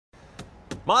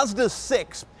Mazda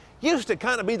 6 used to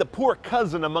kind of be the poor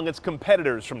cousin among its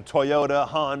competitors from Toyota,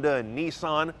 Honda, and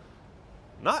Nissan.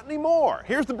 Not anymore.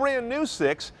 Here's the brand new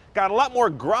 6. Got a lot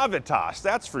more gravitas,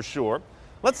 that's for sure.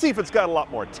 Let's see if it's got a lot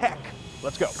more tech.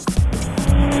 Let's go.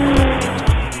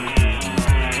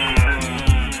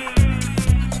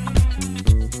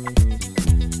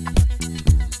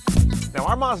 Now,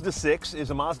 our Mazda 6 is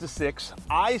a Mazda 6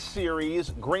 I Series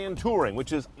Grand Touring,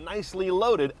 which is nicely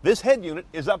loaded. This head unit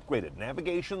is upgraded.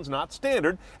 Navigation's not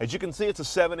standard. As you can see, it's a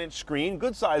 7-inch screen,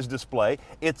 good size display.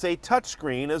 It's a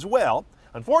touchscreen as well.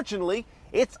 Unfortunately,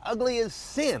 it's ugly as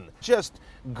sin. Just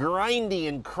grindy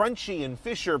and crunchy and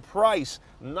Fisher-Price.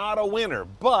 Not a winner,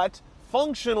 but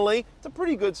functionally, it's a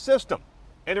pretty good system.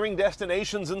 Entering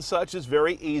destinations and such is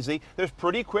very easy. There's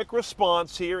pretty quick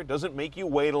response here. It doesn't make you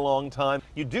wait a long time.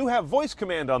 You do have voice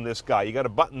command on this guy. You got a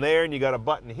button there and you got a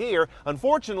button here.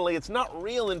 Unfortunately, it's not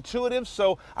real intuitive,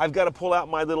 so I've got to pull out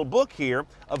my little book here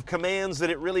of commands that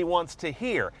it really wants to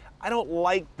hear. I don't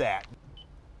like that.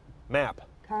 Map.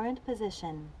 Current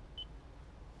position.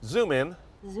 Zoom in.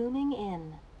 Zooming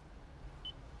in.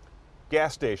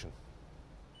 Gas station.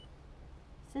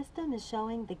 System is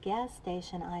showing the gas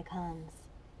station icons.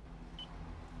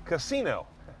 Casino.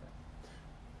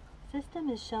 System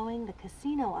is showing the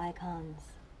casino icons.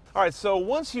 All right, so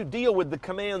once you deal with the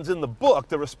commands in the book,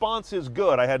 the response is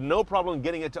good. I had no problem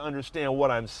getting it to understand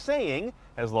what I'm saying,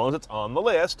 as long as it's on the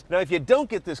list. Now, if you don't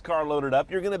get this car loaded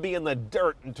up, you're going to be in the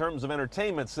dirt in terms of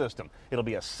entertainment system. It'll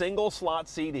be a single slot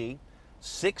CD,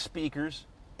 6 speakers,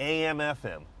 AM,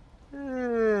 FM.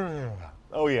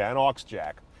 Oh yeah, an aux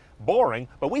jack. Boring,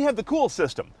 but we have the cool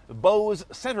system. The Bose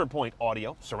Centerpoint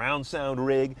audio, surround sound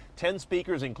rig, 10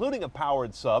 speakers including a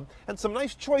powered sub, and some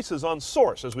nice choices on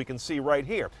source, as we can see right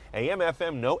here. AM,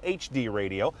 FM, no HD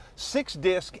radio,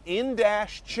 6-disc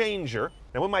in-dash changer.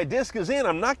 Now when my disc is in,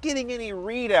 I'm not getting any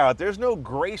readout. There's no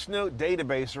Grace Note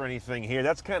database or anything here.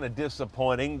 That's kind of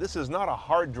disappointing. This is not a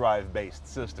hard drive based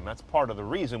system. That's part of the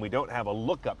reason we don't have a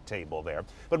lookup table there.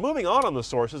 But moving on the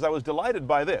sources, I was delighted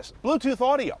by this. Bluetooth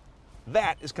audio.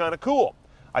 That is kind of cool.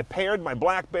 I paired my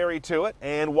BlackBerry to it,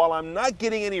 and while I'm not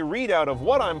getting any readout of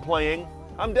what I'm playing,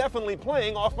 I'm definitely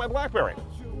playing off my BlackBerry.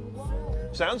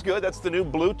 Sounds good. That's the new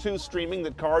Bluetooth streaming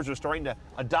that cars are starting to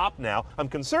adopt now. I'm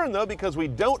concerned, though, because we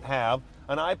don't have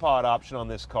an iPod option on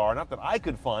this car, not that I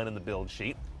could find in the build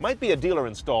sheet. Might be a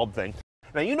dealer-installed thing.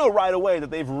 Now, you know right away that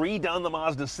they've redone the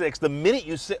Mazda 6 the minute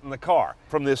you sit in the car.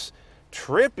 From this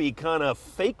trippy kind of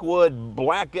fake wood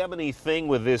black ebony thing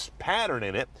with this pattern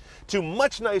in it to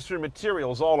much nicer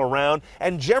materials all around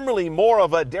and generally more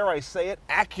of a, dare I say it,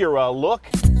 Acura look.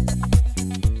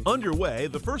 Underway,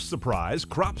 the first surprise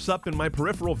crops up in my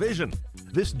peripheral vision.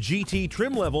 This GT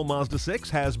trim level Mazda 6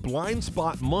 has blind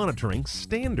spot monitoring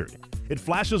standard. It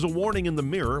flashes a warning in the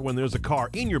mirror when there's a car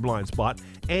in your blind spot,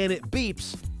 and it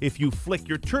beeps if you flick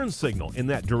your turn signal in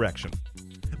that direction.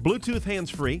 Bluetooth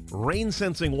hands-free,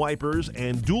 rain-sensing wipers,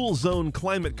 and dual-zone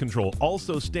climate control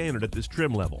also standard at this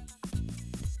trim level.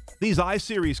 These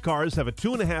I-Series cars have a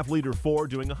 2.5-liter 4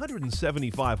 doing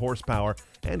 175 horsepower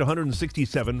and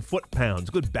 167 foot-pounds,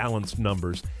 good balanced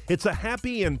numbers. It's a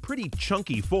happy and pretty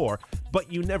chunky 4,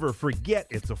 but you never forget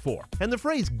it's a 4. And the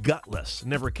phrase gutless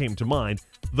never came to mind,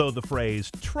 though the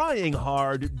phrase trying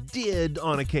hard did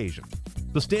on occasion.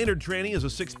 The standard tranny is a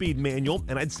 6-speed manual,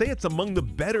 and I'd say it's among the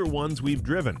better ones we've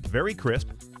driven. Very crisp,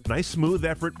 nice smooth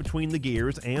effort between the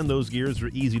gears, and those gears are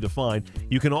easy to find.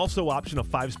 You can also option a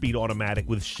 5-speed automatic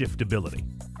with shiftability.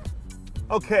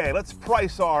 Okay, let's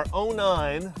price our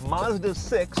 09 Mazda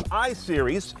 6 I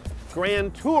Series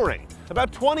Grand Touring.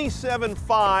 About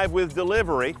 $27,500 with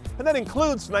delivery, and that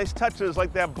includes nice touches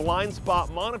like that blind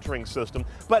spot monitoring system,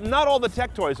 but not all the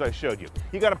tech toys I showed you.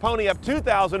 You got to pony up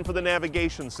 $2,000 for the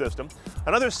navigation system.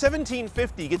 Another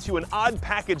 $1,750 gets you an odd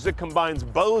package that combines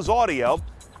Bose audio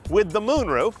with the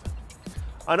moonroof.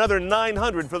 Another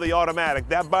 $900 for the automatic.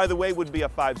 That, by the way, would be a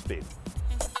 5-speed.